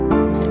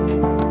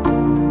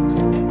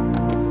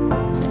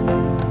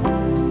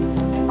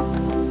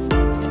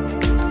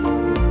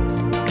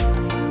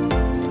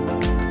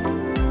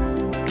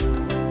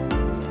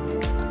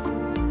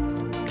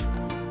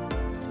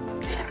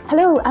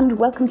and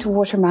welcome to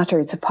Water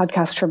Matters, a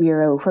podcast from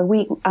Euro, where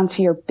we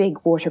answer your big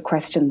water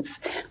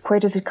questions. Where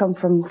does it come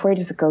from? Where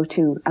does it go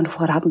to? And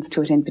what happens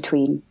to it in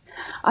between?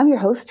 I'm your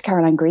host,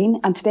 Caroline Green,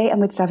 and today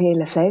I'm with Xavier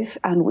Leflaive,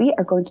 and we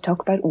are going to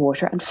talk about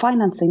water and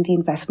financing the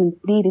investment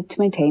needed to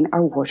maintain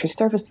our water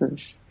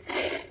services.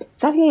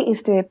 Xavier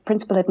is the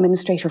Principal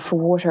Administrator for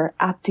Water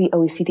at the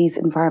OECD's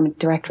Environment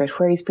Directorate,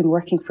 where he's been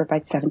working for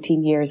about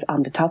 17 years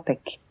on the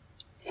topic.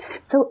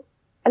 So,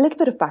 a little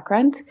bit of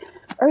background.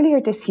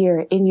 Earlier this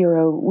year in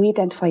Euro, we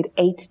identified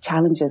 8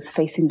 challenges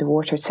facing the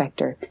water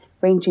sector,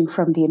 ranging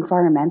from the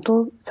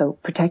environmental, so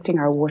protecting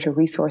our water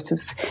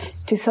resources,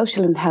 to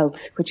social and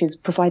health, which is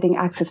providing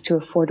access to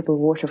affordable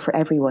water for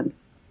everyone.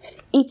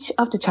 Each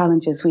of the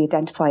challenges we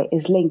identify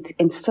is linked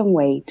in some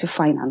way to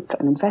finance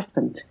and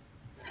investment.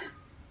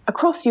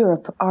 Across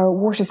Europe, our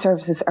water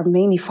services are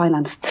mainly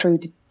financed through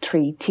the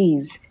 3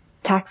 T's: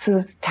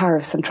 taxes,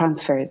 tariffs and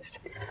transfers.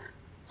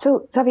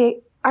 So, Xavier,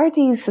 are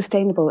these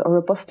sustainable or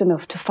robust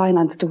enough to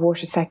finance the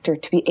water sector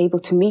to be able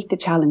to meet the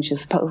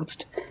challenges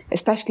posed,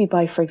 especially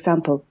by, for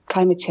example,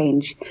 climate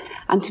change,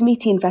 and to meet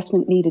the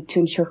investment needed to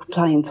ensure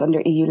compliance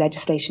under EU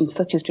legislation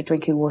such as the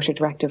Drinking Water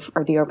Directive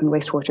or the Urban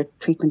Wastewater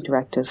Treatment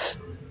Directive?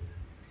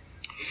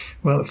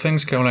 Well,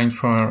 thanks, Caroline,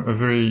 for a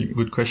very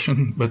good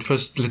question. But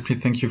first, let me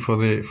thank you for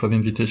the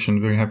invitation.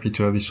 Very happy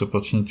to have this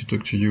opportunity to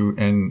talk to you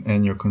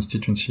and your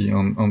constituency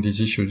on these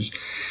issues.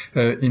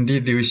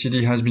 Indeed, the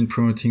OECD has been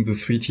promoting the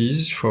 3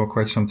 T's for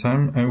quite some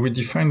time, and we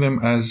define them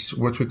as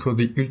what we call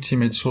the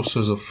ultimate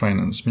sources of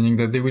finance, meaning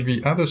that there will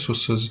be other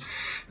sources,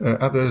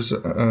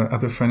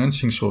 other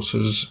financing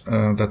sources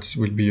that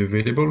will be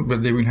available,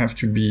 but they will have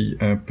to be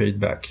paid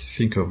back.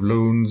 Think of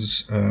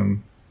loans,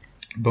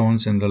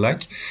 bonds and the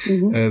like.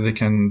 They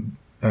can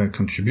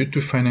contribute to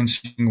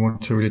financing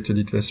water-related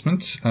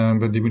investments,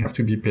 but they will have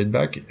to be paid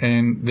back,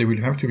 and they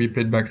will have to be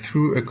paid back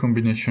through a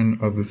combination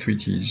of the 3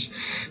 T's.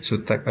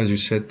 So, as you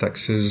said,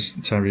 taxes,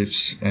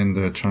 tariffs, and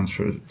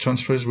transfers.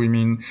 Transfers will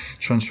mean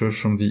transfer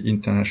from the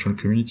international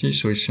community.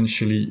 So,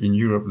 essentially, in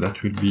Europe,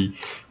 that will be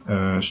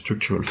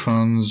structural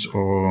funds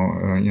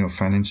or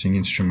financing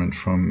instrument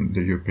from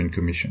the European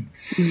Commission.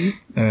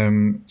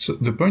 So,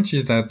 the point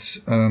is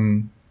that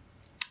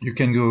you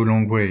can go a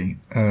long way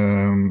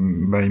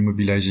by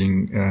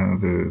mobilizing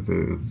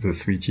the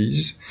 3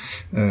 T's.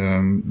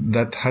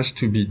 That has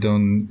to be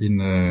done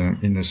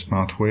in a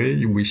smart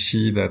way. We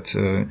see that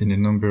in a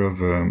number of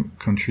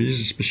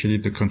countries, especially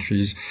the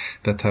countries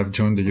that have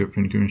joined the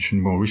European Commission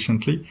more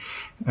recently,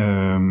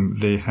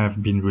 they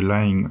have been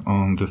relying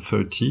on the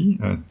 3rd T,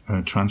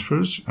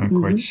 transfers,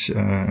 quite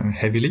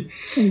heavily.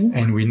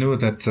 And we know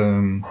that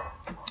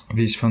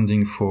this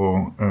funding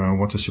for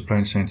water supply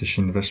and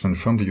sanitation investment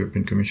from the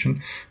European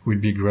Commission will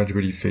be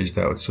gradually phased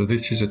out. So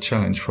this is a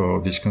challenge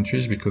for these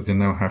countries because they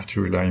now have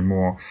to rely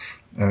more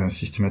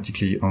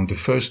systematically on the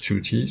first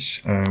 2 T's,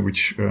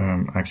 which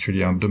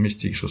actually are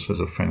domestic sources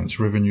of finance,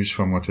 revenues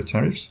from water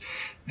tariffs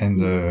and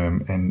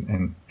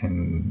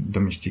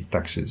domestic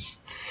taxes.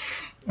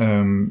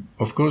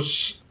 Of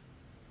course,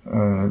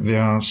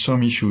 there are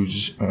some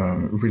issues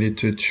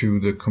related to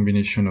the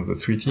combination of the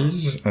 3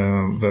 T's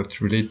that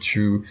relate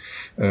to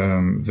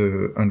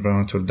the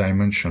environmental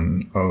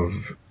dimension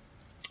of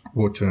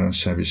water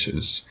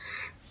services.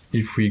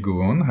 If we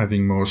go on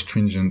having more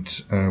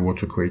stringent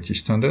water quality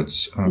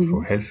standards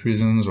for health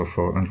reasons or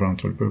for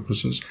environmental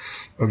purposes,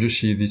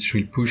 obviously this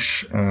will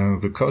push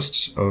the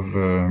costs of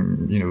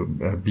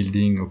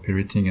building,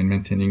 operating, and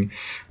maintaining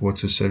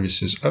water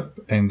services up,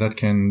 and that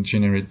can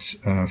generate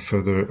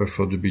further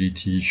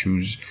affordability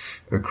issues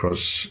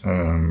across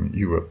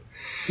Europe.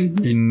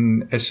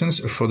 In essence,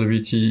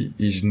 affordability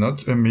is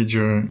not a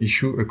major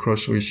issue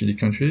across OECD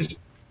countries.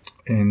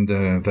 And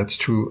that's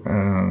true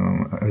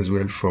as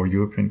well for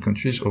European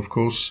countries. Of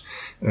course,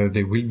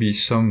 there will be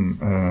some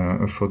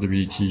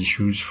affordability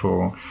issues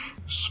for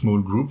small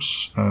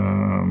groups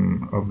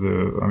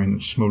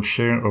small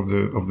share of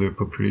the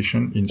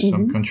population in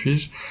some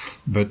countries.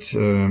 But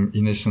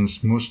in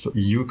essence, most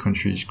EU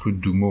countries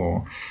could do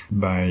more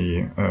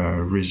by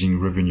raising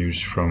revenues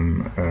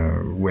from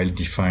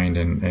well-defined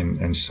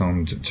and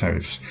sound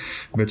tariffs.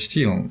 But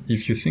still,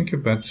 if you think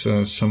about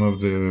some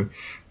of the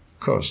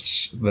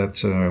costs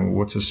that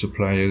water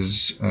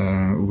suppliers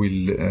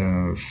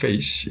will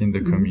face in the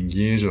coming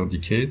years or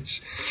decades,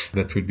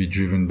 that will be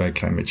driven by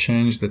climate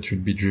change, that will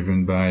be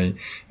driven by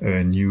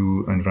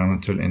new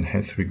environmental and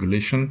health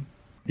regulation,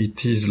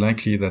 it is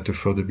likely that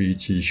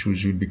affordability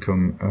issues will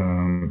become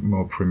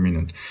more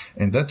prominent.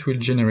 And that will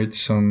generate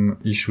some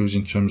issues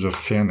in terms of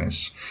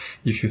fairness.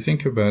 If you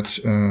think about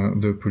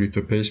the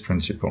polluter pays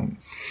principle,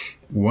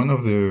 one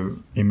of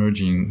the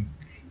emerging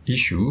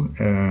issue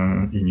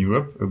in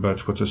Europe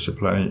about water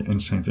supply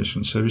and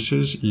sanitation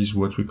services is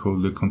what we call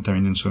the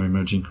contaminants of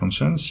emerging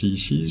concern,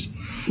 CECs.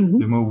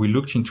 The more we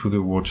looked into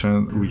the water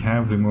we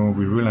have, the more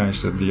we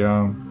realized that there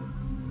are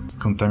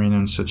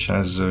contaminants such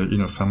as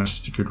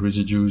pharmaceutical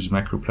residues,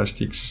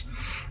 microplastics,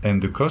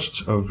 and the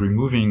cost of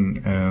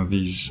removing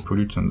these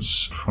pollutants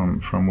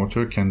from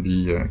water can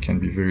be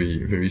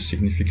very, very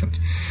significant.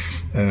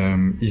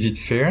 Is it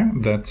fair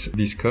that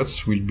these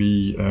costs will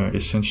be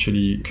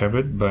essentially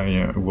covered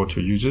by water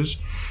users?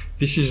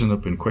 This is an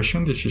open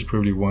question. This is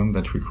probably one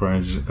that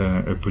requires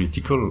a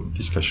political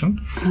discussion,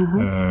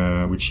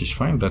 which is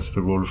fine. That's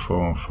the role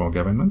for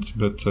government.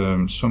 But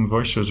some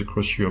voices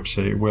across Europe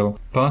say, well,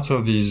 part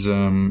of these,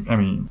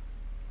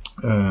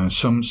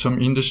 some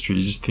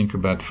industries think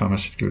about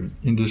pharmaceutical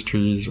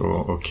industries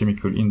or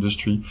chemical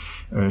industry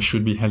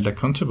should be held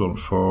accountable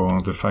for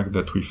the fact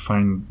that we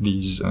find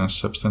these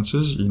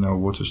substances in our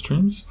water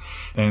streams,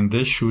 and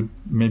they should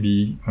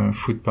maybe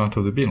foot part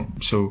of the bill.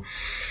 So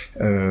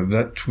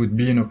that would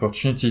be an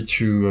opportunity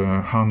to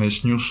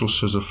harness new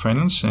sources of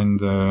finance and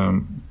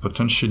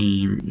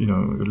potentially,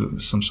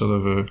 some sort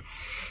of a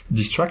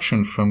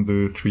distraction from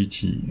the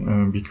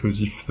 3T, because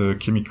if the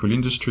chemical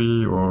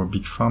industry or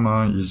big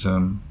pharma is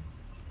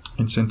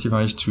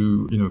incentivized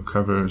to,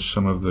 cover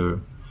some of the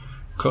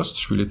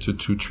costs related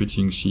to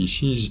treating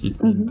CECs,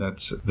 it means that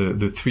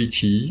the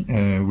 3T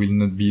will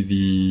not be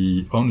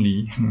the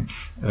only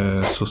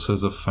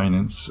sources of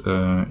finance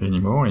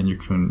anymore, and you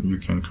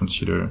can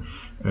consider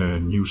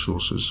new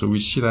sources. So we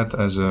see that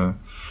as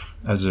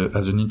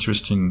an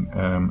interesting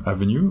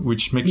avenue,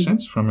 which makes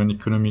sense from an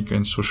economic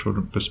and social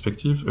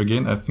perspective.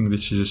 Again, I think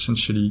this is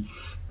essentially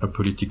a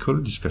political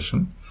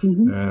discussion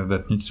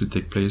that needs to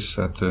take place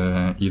at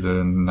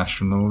either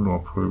national or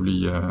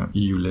probably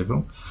EU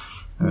level.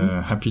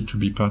 Happy to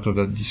be part of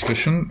that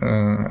discussion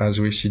as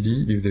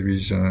OECD if there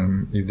is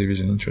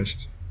an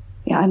interest.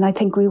 Yeah, and I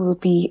think we will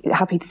be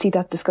happy to see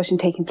that discussion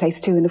taking place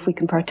too, and if we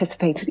can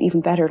participate, even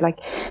better. Like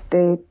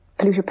the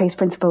polluter pays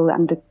principle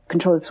and the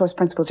controlled source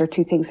principles are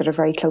two things that are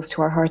very close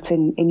to our hearts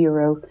in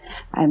Euro.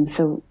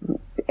 So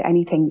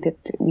anything that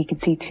we could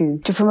see to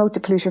promote the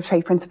polluter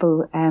pay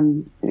principle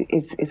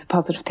is a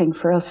positive thing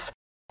for us.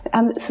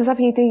 And so,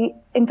 Xavier, the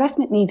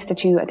investment needs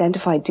that you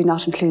identified do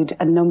not include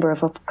a number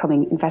of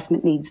upcoming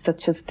investment needs,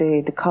 such as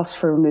the cost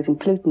for removing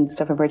pollutants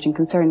of emerging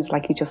concerns,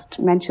 like you just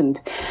mentioned,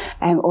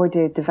 or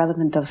the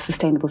development of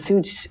sustainable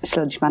sewage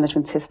sludge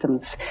management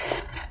systems.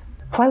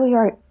 While we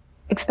are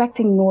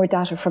expecting more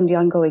data from the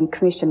ongoing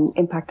Commission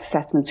impact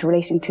assessments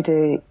relating to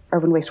the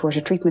Urban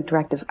Wastewater Treatment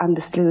Directive and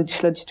the Sewage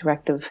Sludge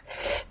Directive,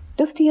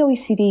 does the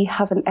OECD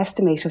have an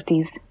estimate of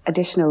these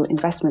additional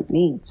investment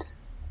needs?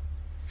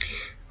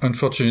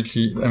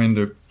 Unfortunately,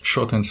 the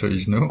short answer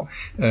is no.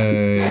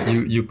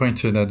 You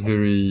pointed at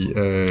very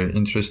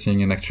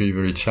interesting and actually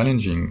very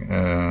challenging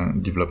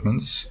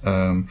developments.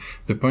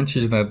 The point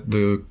is that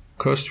the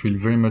cost will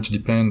very much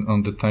depend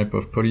on the type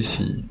of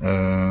policy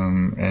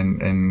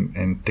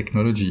and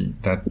technology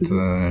that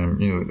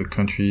the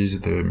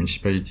countries, the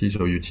municipalities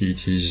or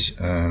utilities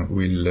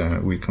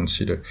will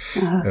consider.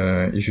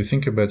 If you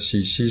think about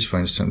CECs, for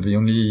instance, the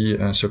only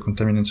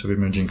contaminants of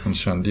emerging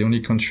concern, the only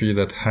country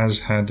that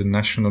has had a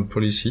national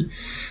policy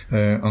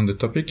on the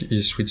topic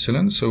is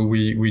Switzerland. So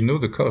we know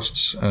the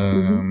costs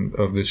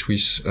of the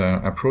Swiss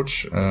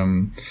approach.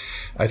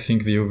 I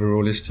think the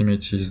overall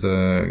estimate is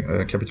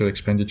the capital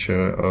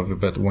expenditure of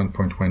about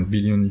 1.1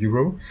 billion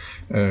euro,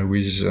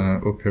 with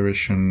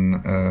operation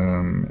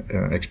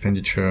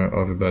expenditure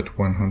of about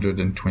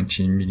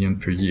 120 million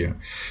per year.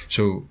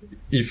 So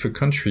if a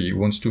country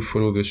wants to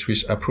follow the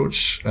Swiss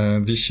approach,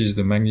 this is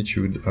the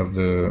magnitude of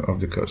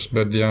the cost.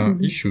 But there are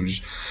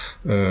issues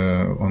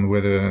on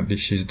whether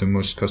this is the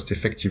most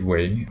cost-effective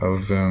way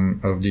of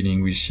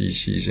dealing with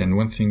CECs. And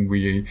one thing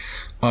we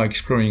are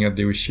exploring at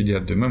the OECD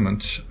at the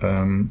moment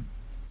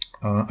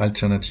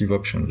alternative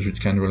options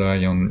which can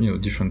rely on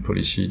different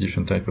policy,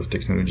 different type of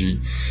technology.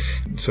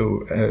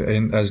 So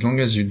and as long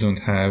as you don't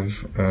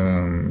have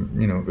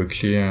a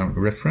clear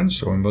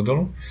reference or a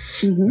model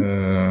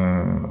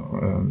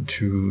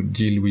to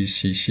deal with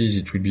CECs,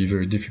 it will be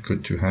very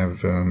difficult to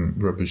have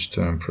robust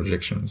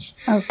projections.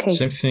 Okay.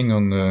 Same thing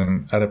on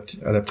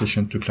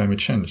adaptation to climate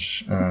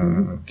change,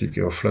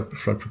 or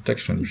flood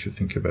protection. If you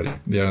think about it,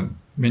 there are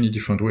many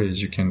different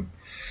ways you can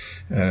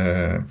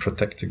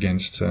protect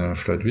against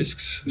flood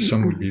risks.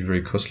 Some will be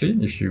very costly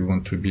if you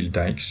want to build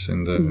dikes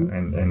and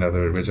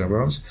other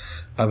reservoirs.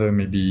 Other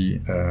may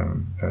be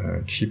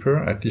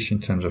cheaper, at least in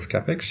terms of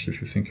capex, if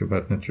you think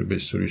about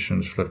nature-based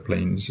solutions,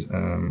 floodplains,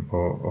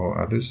 or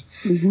others.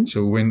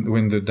 So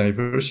when the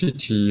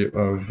diversity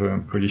of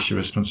policy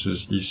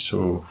responses is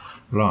so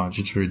large,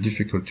 it's very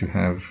difficult to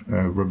have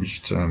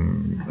robust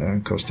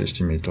cost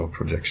estimate or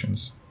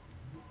projections.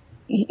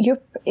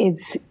 Europe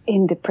is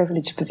in the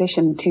privileged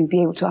position to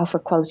be able to offer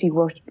quality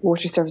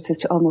water services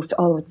to almost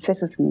all of its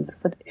citizens.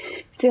 But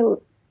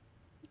still,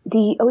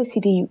 the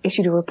OECD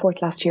issued a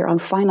report last year on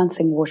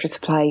financing water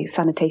supply,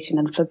 sanitation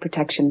and flood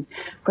protection,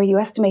 where you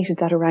estimated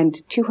that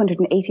around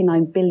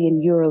 289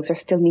 billion euros are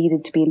still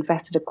needed to be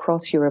invested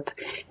across Europe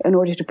in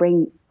order to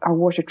bring our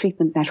water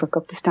treatment network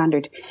up to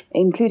standard,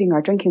 including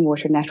our drinking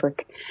water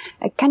network.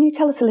 Can you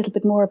tell us a little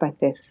bit more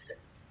about this?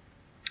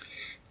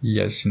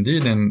 Yes,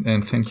 indeed,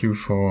 and thank you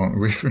for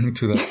referring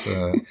to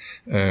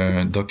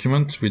that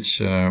document, which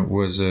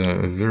was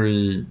a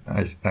very,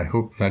 I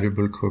hope,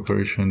 valuable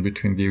cooperation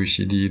between the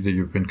OECD, the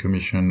European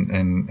Commission,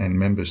 and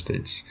member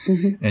states.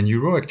 Mm-hmm. And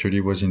Euro actually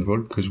was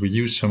involved because we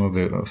used some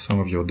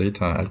of your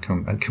data. I'll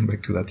come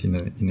back to that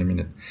in a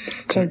minute.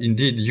 Okay. So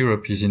indeed,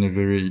 Europe is in a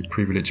very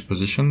privileged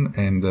position,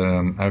 and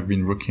I've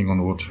been working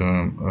on water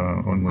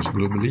almost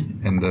globally,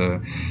 and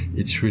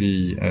it's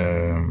really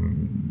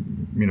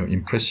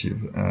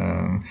impressive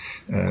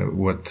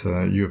what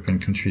European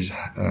countries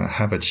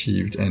have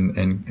achieved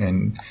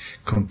and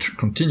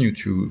continue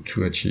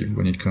to achieve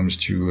when it comes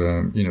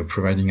to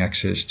providing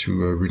access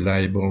to a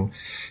reliable,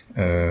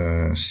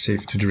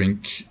 safe to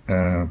drink,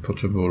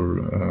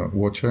 potable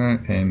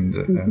water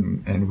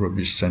and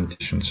robust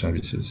sanitation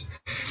services.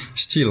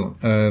 Still,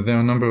 there are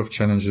a number of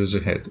challenges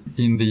ahead.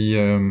 In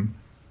the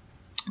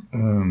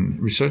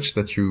research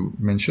that you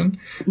mentioned,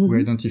 mm-hmm. we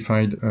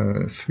identified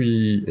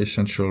three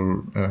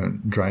essential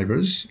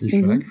drivers, if mm-hmm.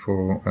 you like,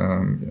 for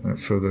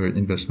further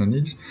investment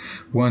needs.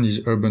 One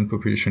is urban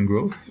population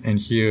growth, and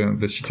here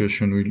the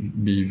situation will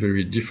be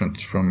very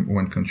different from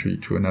one country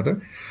to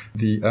another.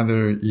 The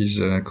other is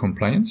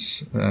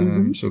compliance.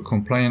 Mm-hmm. So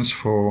compliance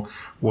for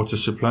water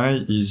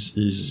supply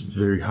is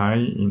very high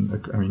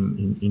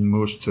in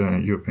most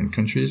European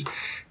countries.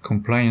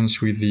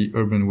 Compliance with the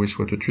Urban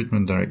Wastewater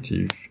Treatment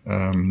Directive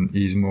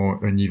is more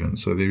uneven.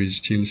 So there is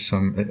still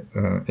some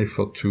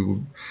effort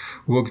to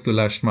walk the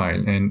last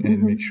mile and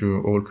mm-hmm. make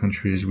sure all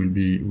countries will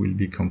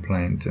be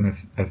compliant. And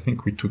I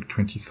think we took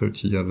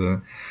 2030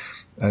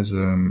 as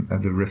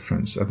a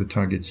reference, as a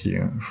target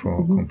here for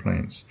mm-hmm.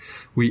 compliance.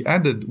 We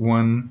added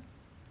one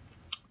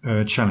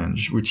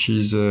challenge, which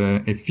is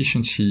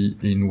efficiency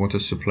in water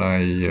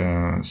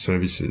supply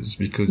services,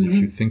 because mm-hmm. if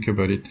you think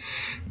about it,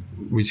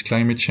 with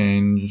climate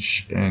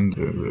change and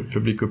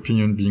public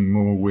opinion being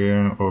more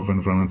aware of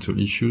environmental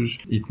issues,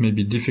 it may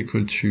be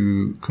difficult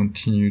to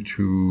continue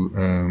to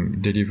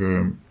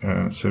deliver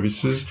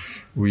services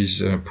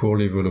with a poor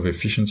level of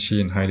efficiency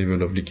and high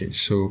level of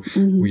leakage. So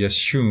mm-hmm. we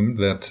assume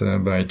that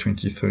by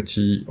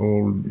 2030,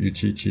 all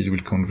utilities will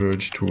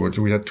converge towards,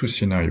 we had two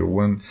scenarios.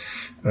 One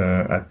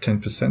at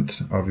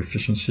 10% of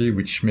efficiency,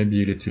 which may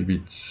be a little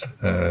bit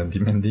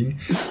demanding,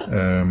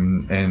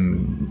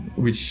 and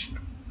which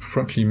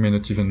frankly may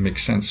not even make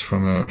sense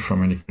from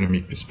an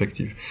economic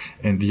perspective.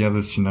 And the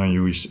other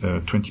scenario is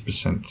 20%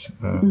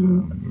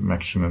 mm-hmm.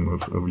 maximum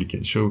of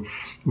leakage. So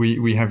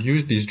we have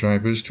used these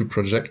drivers to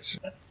project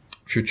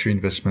future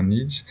investment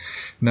needs.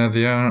 Now,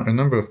 there are a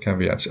number of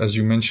caveats. As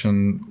you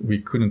mentioned, we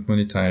couldn't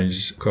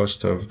monetize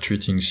cost of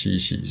treating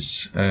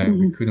CECs. Mm-hmm.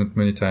 We couldn't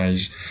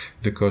monetize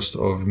the cost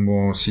of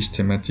more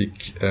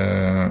systematic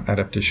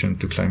adaptation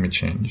to climate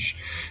change.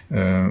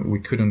 We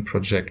couldn't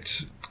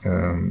project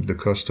the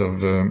cost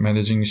of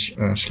managing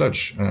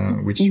sludge,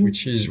 which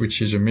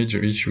is a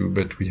major issue,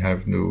 but we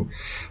have no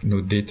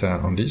data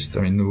on this.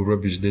 I mean, no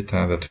robust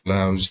data that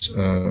allows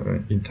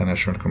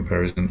international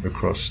comparison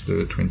across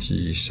the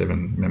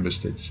 27 member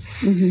states.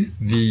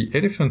 Mm-hmm. The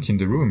elephant in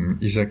the room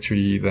is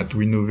actually that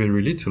we know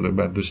very little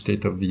about the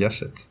state of the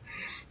asset.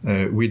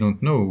 We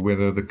don't know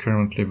whether the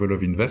current level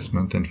of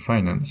investment and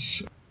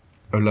finance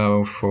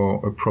allow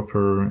for a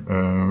proper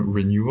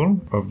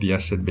renewal of the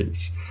asset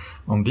base.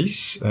 On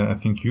this, I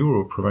think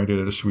Euro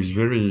provided us with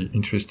very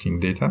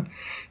interesting data.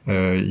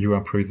 You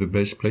are probably the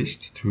best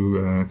placed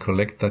to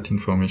collect that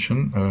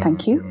information.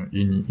 Thank you.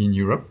 In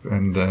Europe,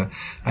 and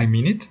I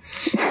mean it.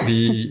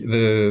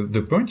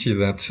 The point is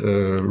that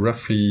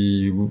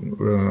roughly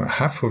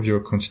half of your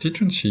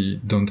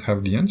constituency don't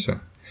have the answer.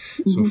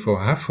 Mm-hmm. So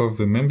for half of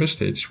the member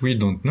states, we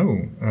don't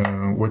know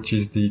what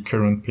is the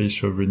current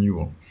pace of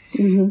renewal.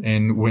 Mm-hmm.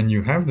 And when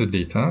you have the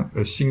data,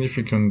 a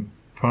significant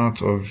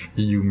part of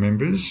EU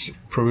members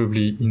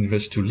probably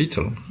invest too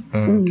little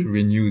to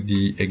renew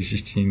the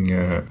existing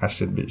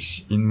asset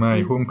base. In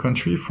my home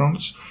country,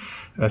 France,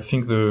 I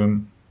think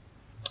the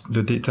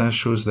data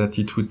shows that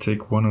it would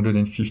take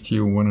 150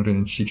 or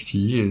 160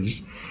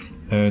 years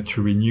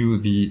to renew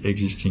the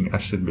existing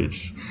asset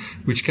base,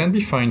 which can be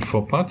fine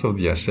for part of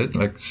the asset,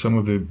 like some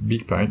of the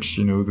big pipes.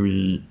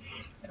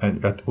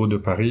 At Eau de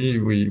Paris,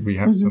 we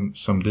have mm-hmm.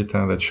 some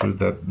data that shows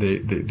that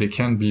they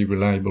can be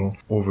reliable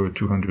over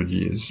 200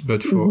 years.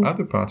 But for mm-hmm.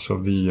 other parts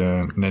of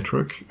the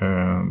network,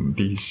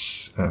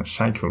 this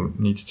cycle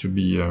needs to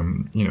be,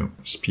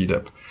 speed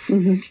up.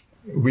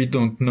 Mm-hmm. We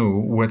don't know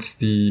what's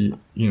the,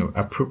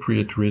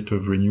 appropriate rate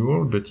of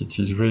renewal, but it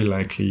is very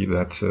likely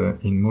that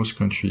in most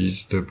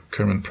countries, the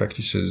current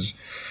practices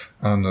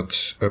are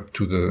not up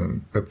to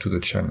the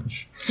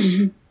challenge.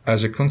 Mm-hmm.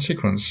 As a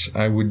consequence,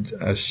 I would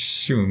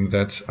assume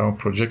that our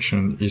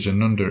projection is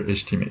an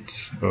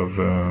underestimate of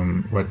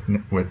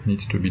what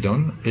needs to be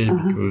done.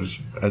 Because,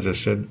 as I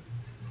said,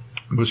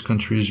 most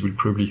countries will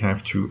probably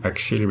have to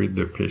accelerate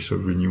the pace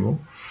of renewal,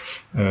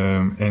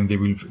 and they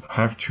will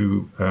have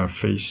to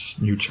face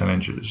new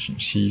challenges: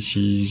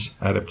 CECs,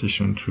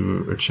 adaptation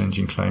to a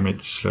changing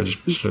climate,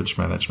 sludge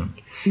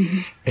management. Mm-hmm.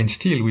 And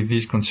still, with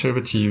these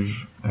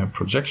conservative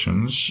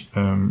projections,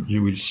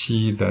 you will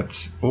see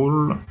that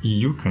all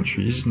EU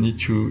countries need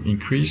to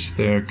increase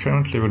their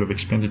current level of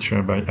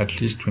expenditure by at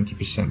least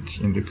 20%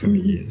 in the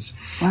coming years.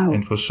 Wow.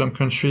 And for some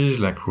countries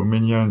like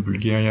Romania and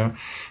Bulgaria,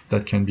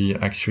 that can be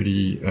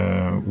actually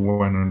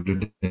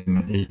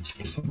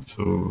 180%.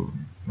 So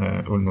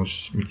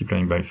almost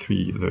multiplying by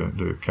 3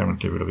 the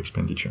current level of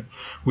expenditure,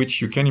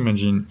 which you can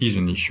imagine is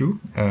an issue.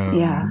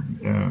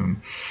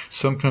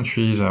 Some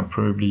countries are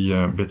probably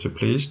better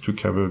placed to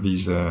cover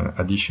these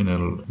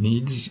additional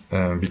needs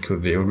because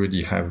they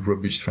already have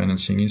robust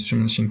financing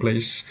instruments in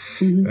place.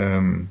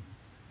 And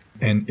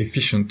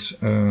efficient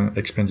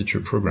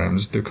expenditure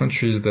programs. The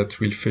countries that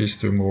will face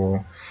the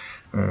more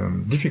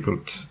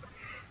difficult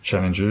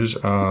challenges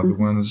are the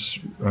ones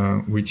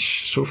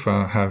which so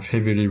far have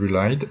heavily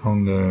relied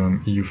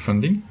on EU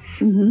funding,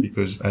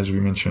 because as we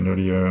mentioned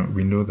earlier,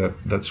 we know that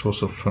that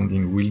source of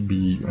funding will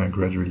be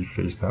gradually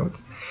phased out.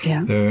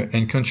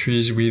 And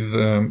countries with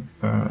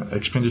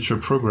expenditure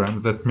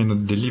programs that may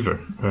not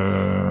deliver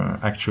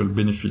actual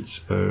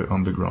benefits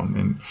on the ground.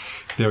 And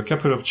there are a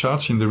couple of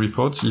charts in the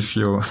report. If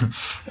your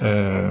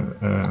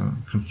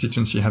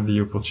constituency had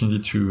the opportunity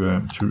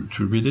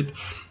to read it,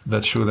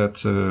 that show that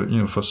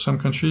for some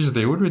countries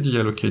they already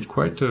allocate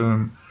quite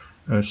a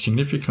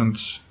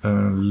significant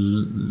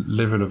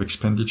level of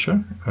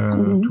expenditure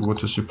to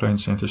water supply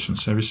and sanitation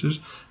services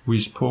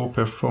with poor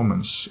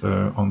performance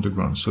on the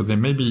ground. So there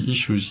may be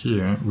issues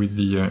here with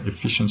the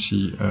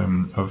efficiency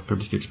of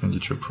public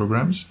expenditure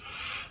programs.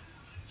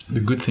 The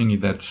good thing is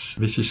that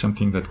this is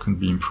something that can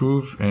be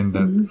improved and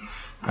that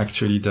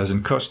actually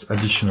doesn't cost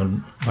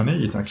additional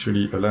money. It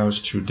actually allows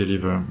to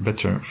deliver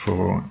better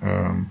for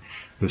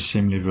the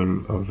same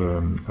level of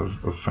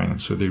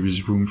finance. So there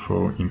is room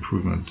for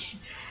improvement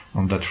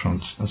on that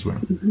front as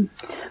well.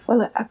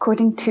 Well,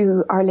 according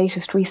to our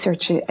latest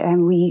research,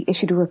 we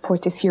issued a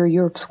report this year,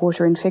 Europe's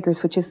Water in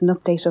Figures, which is an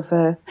update of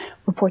a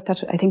report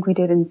that I think we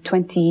did in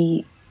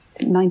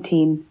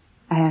 2019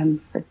 or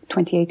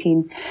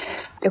 2018.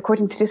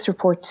 According to this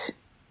report,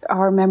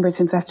 our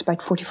members invest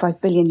about 45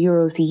 billion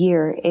euros a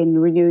year in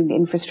renewing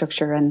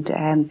infrastructure.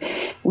 And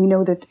we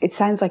know that it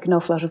sounds like an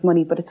awful lot of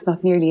money, but it's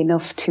not nearly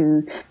enough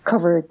to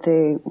cover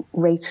the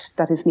rate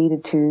that is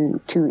needed to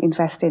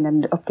invest in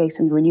and update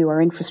and renew our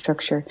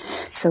infrastructure.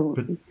 So,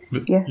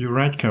 But you're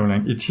right,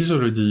 Caroline. It is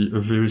already a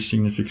very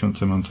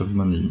significant amount of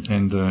money.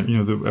 And,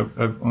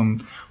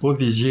 on all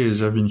these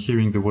years, I've been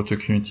hearing the water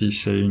community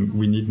saying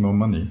we need more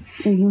money.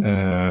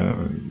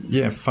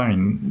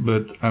 Fine.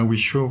 But are we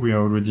sure we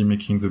are already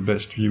making the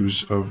best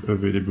use of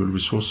available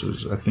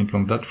resources? I think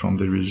on that front,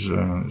 there is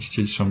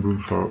still some room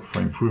for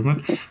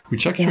improvement,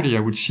 which actually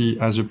I would see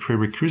as a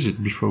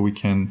prerequisite before we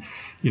can,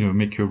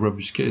 make a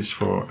robust case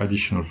for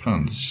additional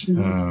funds.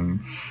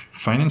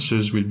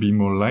 Financiers will be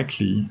more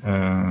likely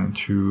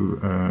to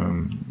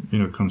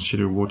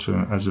consider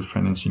water as a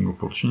financing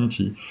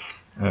opportunity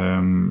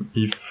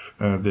if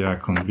they are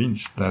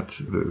convinced that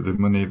the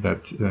money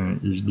that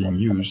is being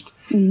used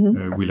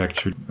will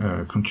actually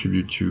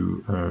contribute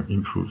to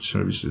improved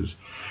services.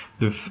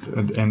 The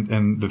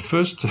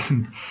first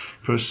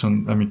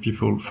person,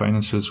 people,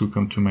 financiers who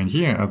come to mind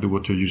here are the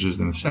water users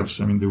themselves.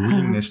 The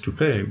willingness to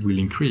pay will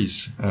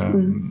increase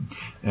and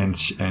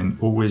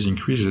always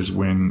increases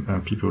when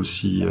people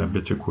see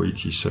better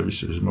quality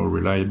services, more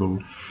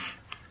reliable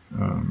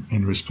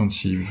and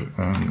responsive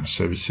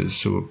services.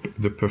 So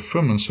the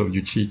performance of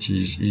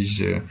utilities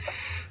is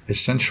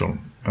essential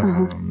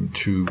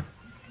to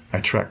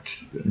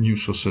attract new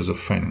sources of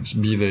finance,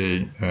 be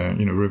they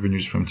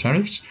revenues from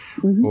tariffs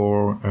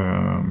or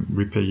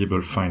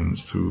repayable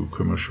finance through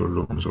commercial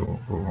loans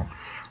or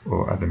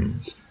other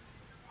means.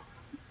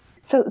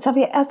 So,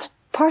 Xavier, as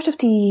part of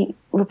the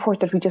report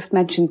that we just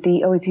mentioned,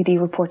 the OECD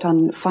report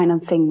on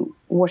financing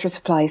water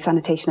supply,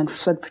 sanitation and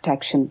flood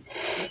protection,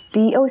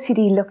 the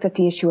OECD looked at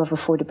the issue of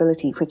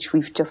affordability, which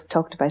we've just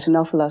talked about an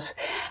awful lot.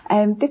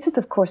 This is,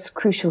 of course,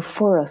 crucial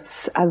for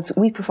us as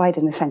we provide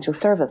an essential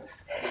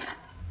service.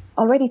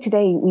 Already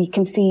today, we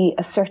can see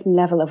a certain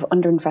level of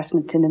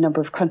underinvestment in a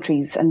number of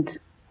countries, and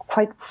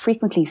quite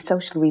frequently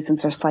social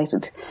reasons are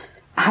cited.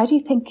 How do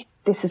you think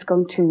this is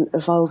going to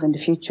evolve in the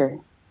future?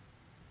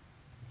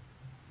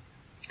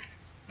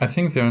 I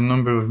think there are a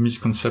number of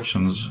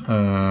misconceptions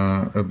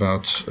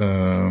about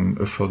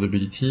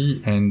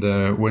affordability, and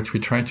what we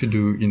try to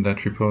do in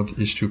that report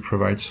is to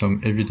provide some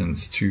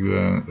evidence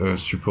to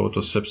support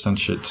or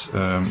substantiate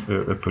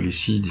a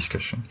policy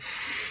discussion.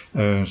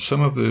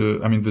 Some of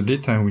the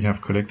data we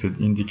have collected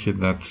indicate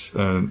that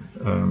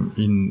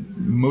in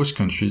most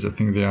countries, I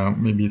think there are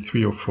maybe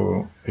 3 or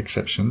 4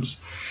 exceptions,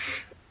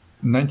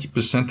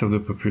 90% of the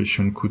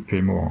population could pay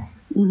more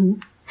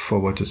for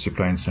water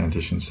supply and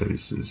sanitation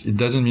services. It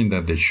doesn't mean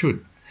that they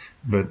should,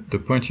 But the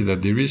point is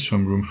that there is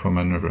some room for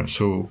maneuver.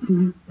 So,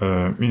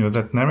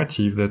 that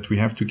narrative that we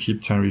have to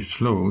keep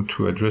tariffs low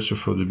to address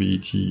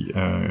affordability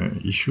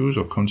issues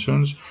or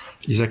concerns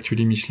is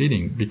actually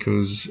misleading,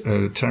 because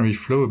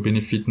tariff low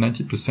benefit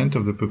 90%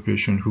 of the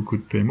population who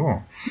could pay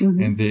more.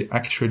 And they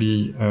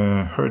actually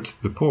hurt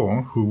the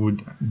poor who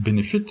would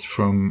benefit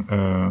from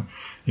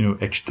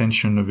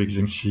extension of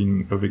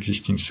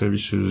existing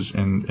services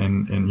and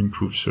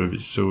improved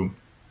service. So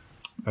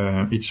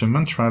it's a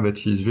mantra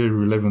that is very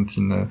relevant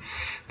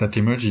that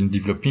emerged in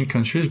developing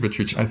countries, but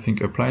which I think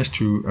applies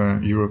to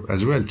Europe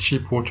as well.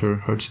 Cheap water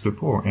hurts the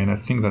poor, and I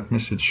think that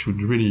message should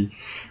really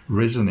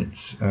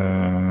resonate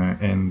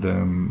and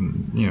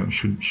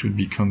should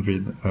be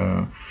conveyed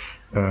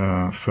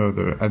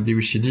further. At the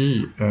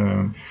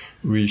OECD,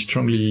 we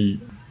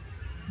strongly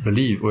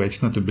believe, well,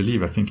 it's not a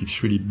belief, I think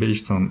it's really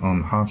based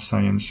on hard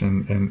science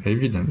and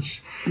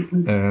evidence,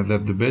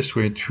 that the best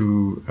way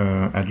to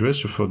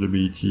address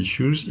affordability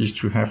issues is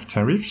to have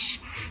tariffs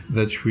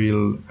that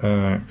will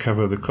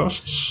cover the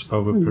costs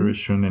of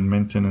operation and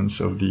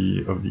maintenance of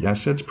the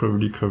assets,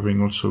 probably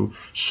covering also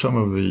some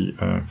of the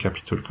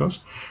capital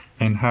cost,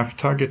 and have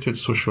targeted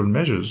social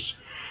measures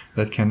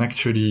that can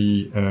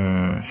actually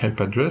help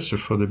address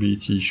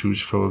affordability issues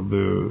for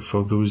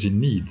those in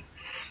need.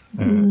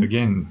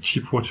 Again,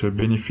 cheap water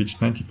benefits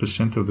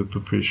 90% of the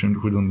population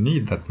who don't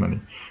need that money,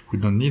 who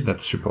don't need that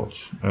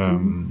support.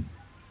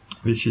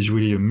 This is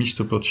really a missed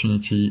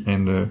opportunity,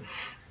 and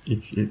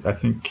I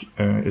think,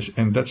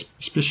 and that's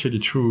especially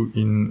true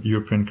in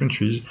European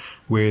countries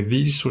where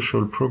these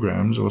social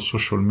programs or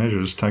social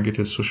measures,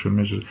 targeted social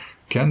measures,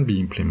 can be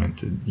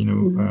implemented.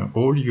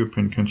 All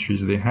European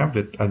countries, they have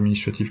that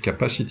administrative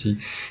capacity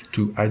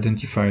to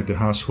identify the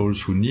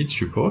households who need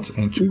support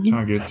and to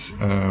target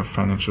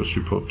financial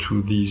support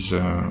to these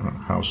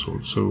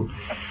households. So,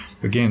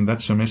 again,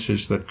 that's a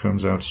message that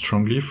comes out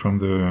strongly from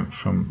the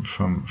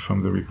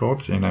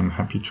report, and I'm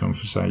happy to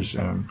emphasize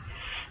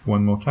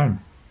one more time.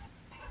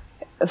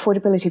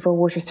 Affordability for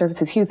water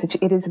services,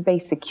 it is a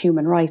basic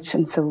human right,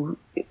 and so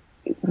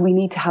we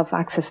need to have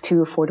access to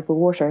affordable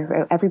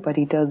water.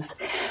 Everybody does.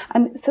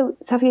 And so,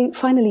 Xavier,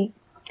 finally,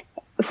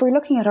 if we're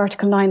looking at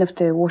Article 9 of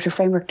the Water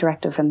Framework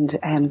Directive and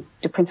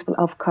the principle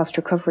of cost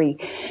recovery,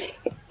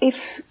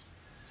 if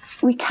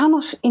we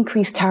cannot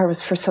increase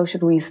tariffs for social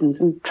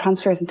reasons and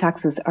transfers and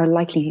taxes are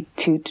likely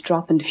to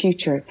drop in the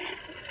future,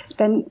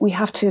 then we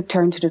have to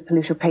turn to the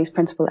polluter pays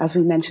principle, as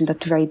we mentioned at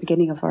the very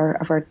beginning of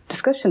our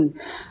discussion.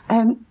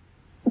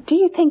 Do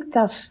you think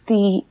that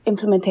the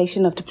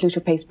implementation of the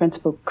polluter pays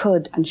principle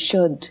could and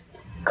should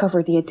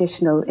cover the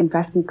additional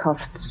investment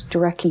costs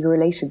directly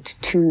related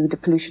to the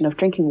pollution of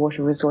drinking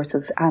water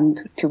resources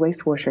and to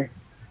wastewater?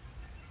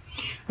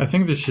 I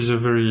think this is a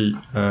very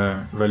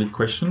valid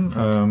question.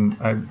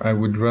 I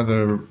would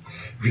rather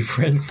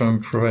refrain from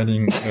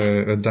providing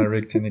a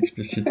direct and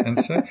explicit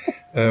answer.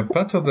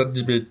 Part of that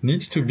debate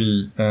needs to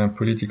be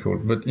political,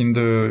 but in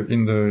the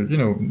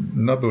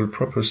noble,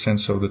 proper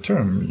sense of the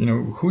term,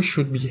 who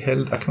should be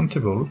held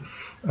accountable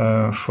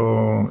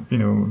for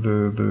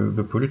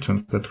the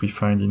pollutants that we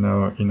find in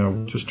our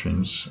water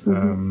streams,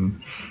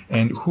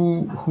 and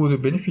who the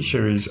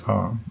beneficiaries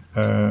are.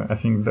 I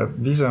think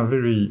that these are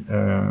very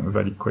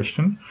valid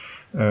questions,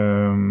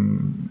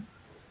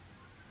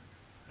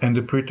 and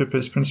the polluter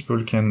pays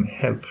principle can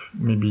help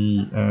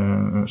maybe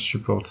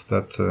support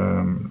that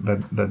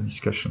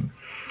discussion.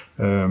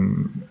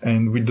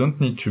 And we don't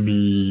need to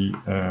be.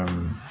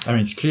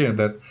 It's clear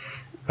that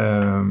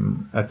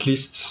at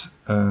least.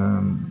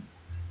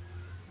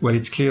 Well,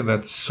 it's clear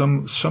that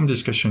some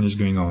discussion is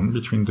going on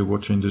between the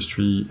water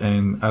industry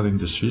and other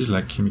industries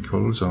like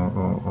chemicals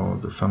or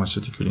the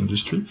pharmaceutical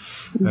industry.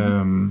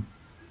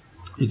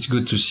 It's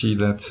good to see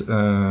that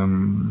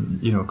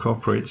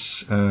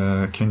corporates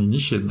can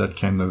initiate that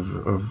kind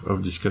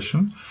of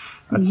discussion.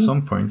 At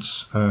some point,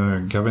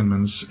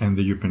 governments and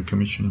the European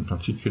Commission in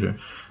particular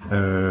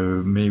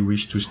may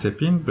wish to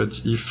step in.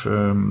 But if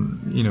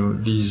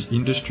these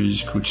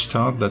industries could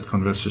start that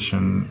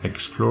conversation,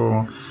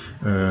 explore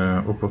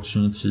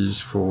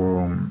opportunities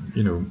for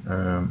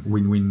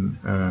win-win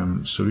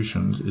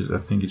solutions, I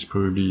think it's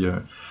probably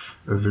a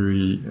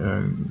very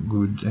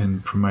good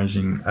and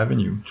promising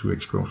avenue to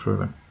explore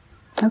further.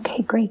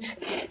 Okay, great.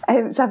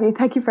 Xavier,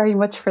 thank you very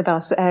much for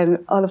that.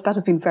 All of that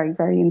has been very,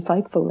 very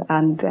insightful,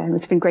 and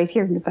it's been great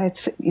hearing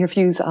about your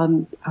views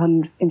on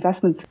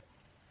investments.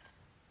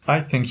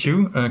 I thank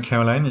you,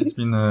 Caroline. It's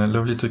been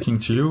lovely talking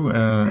to you.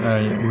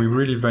 We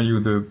really value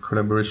the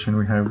collaboration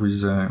we have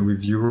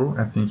with Euro.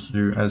 I think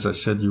you, as I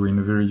said, you were in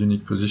a very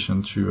unique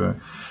position to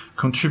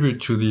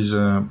contribute to these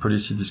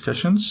policy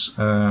discussions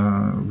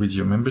with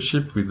your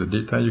membership, with the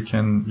data you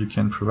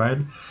can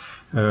provide.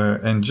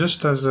 And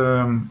just as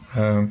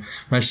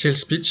my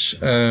sales pitch,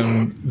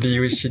 the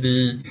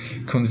OECD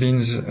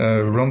convenes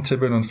a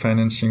roundtable on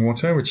financing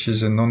water, which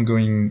is an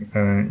ongoing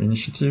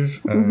initiative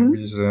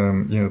with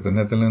the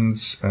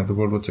Netherlands, the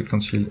World Water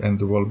Council, and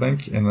the World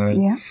Bank. And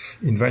I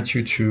invite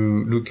you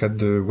to look at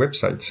the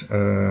website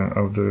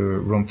of the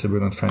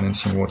roundtable on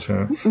financing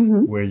water,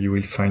 where you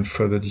will find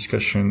further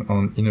discussion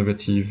on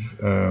innovative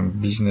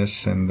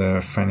business and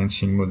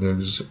financing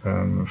models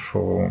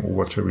for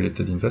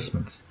water-related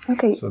investments.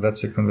 Okay. So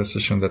that's a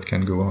conversation that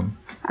can go on.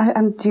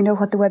 And do you know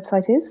what the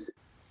website is?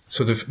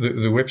 So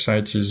the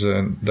website is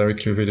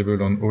directly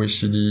available on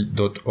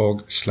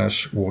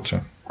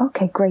oecd.org/water.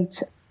 Okay,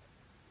 great.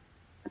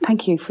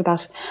 Thank you for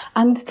that.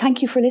 And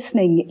thank you for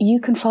listening.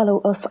 You can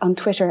follow us on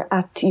Twitter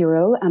at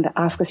Euro and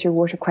ask us your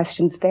water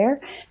questions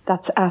there.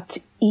 That's at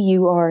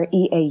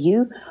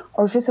EUREAU,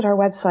 or visit our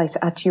website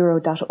at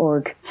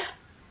euro.org.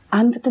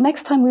 And the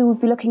next time we will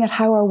be looking at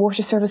how our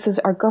water services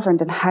are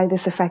governed and how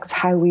this affects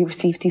how we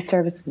receive these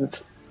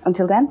services.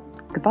 Until then,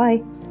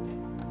 goodbye.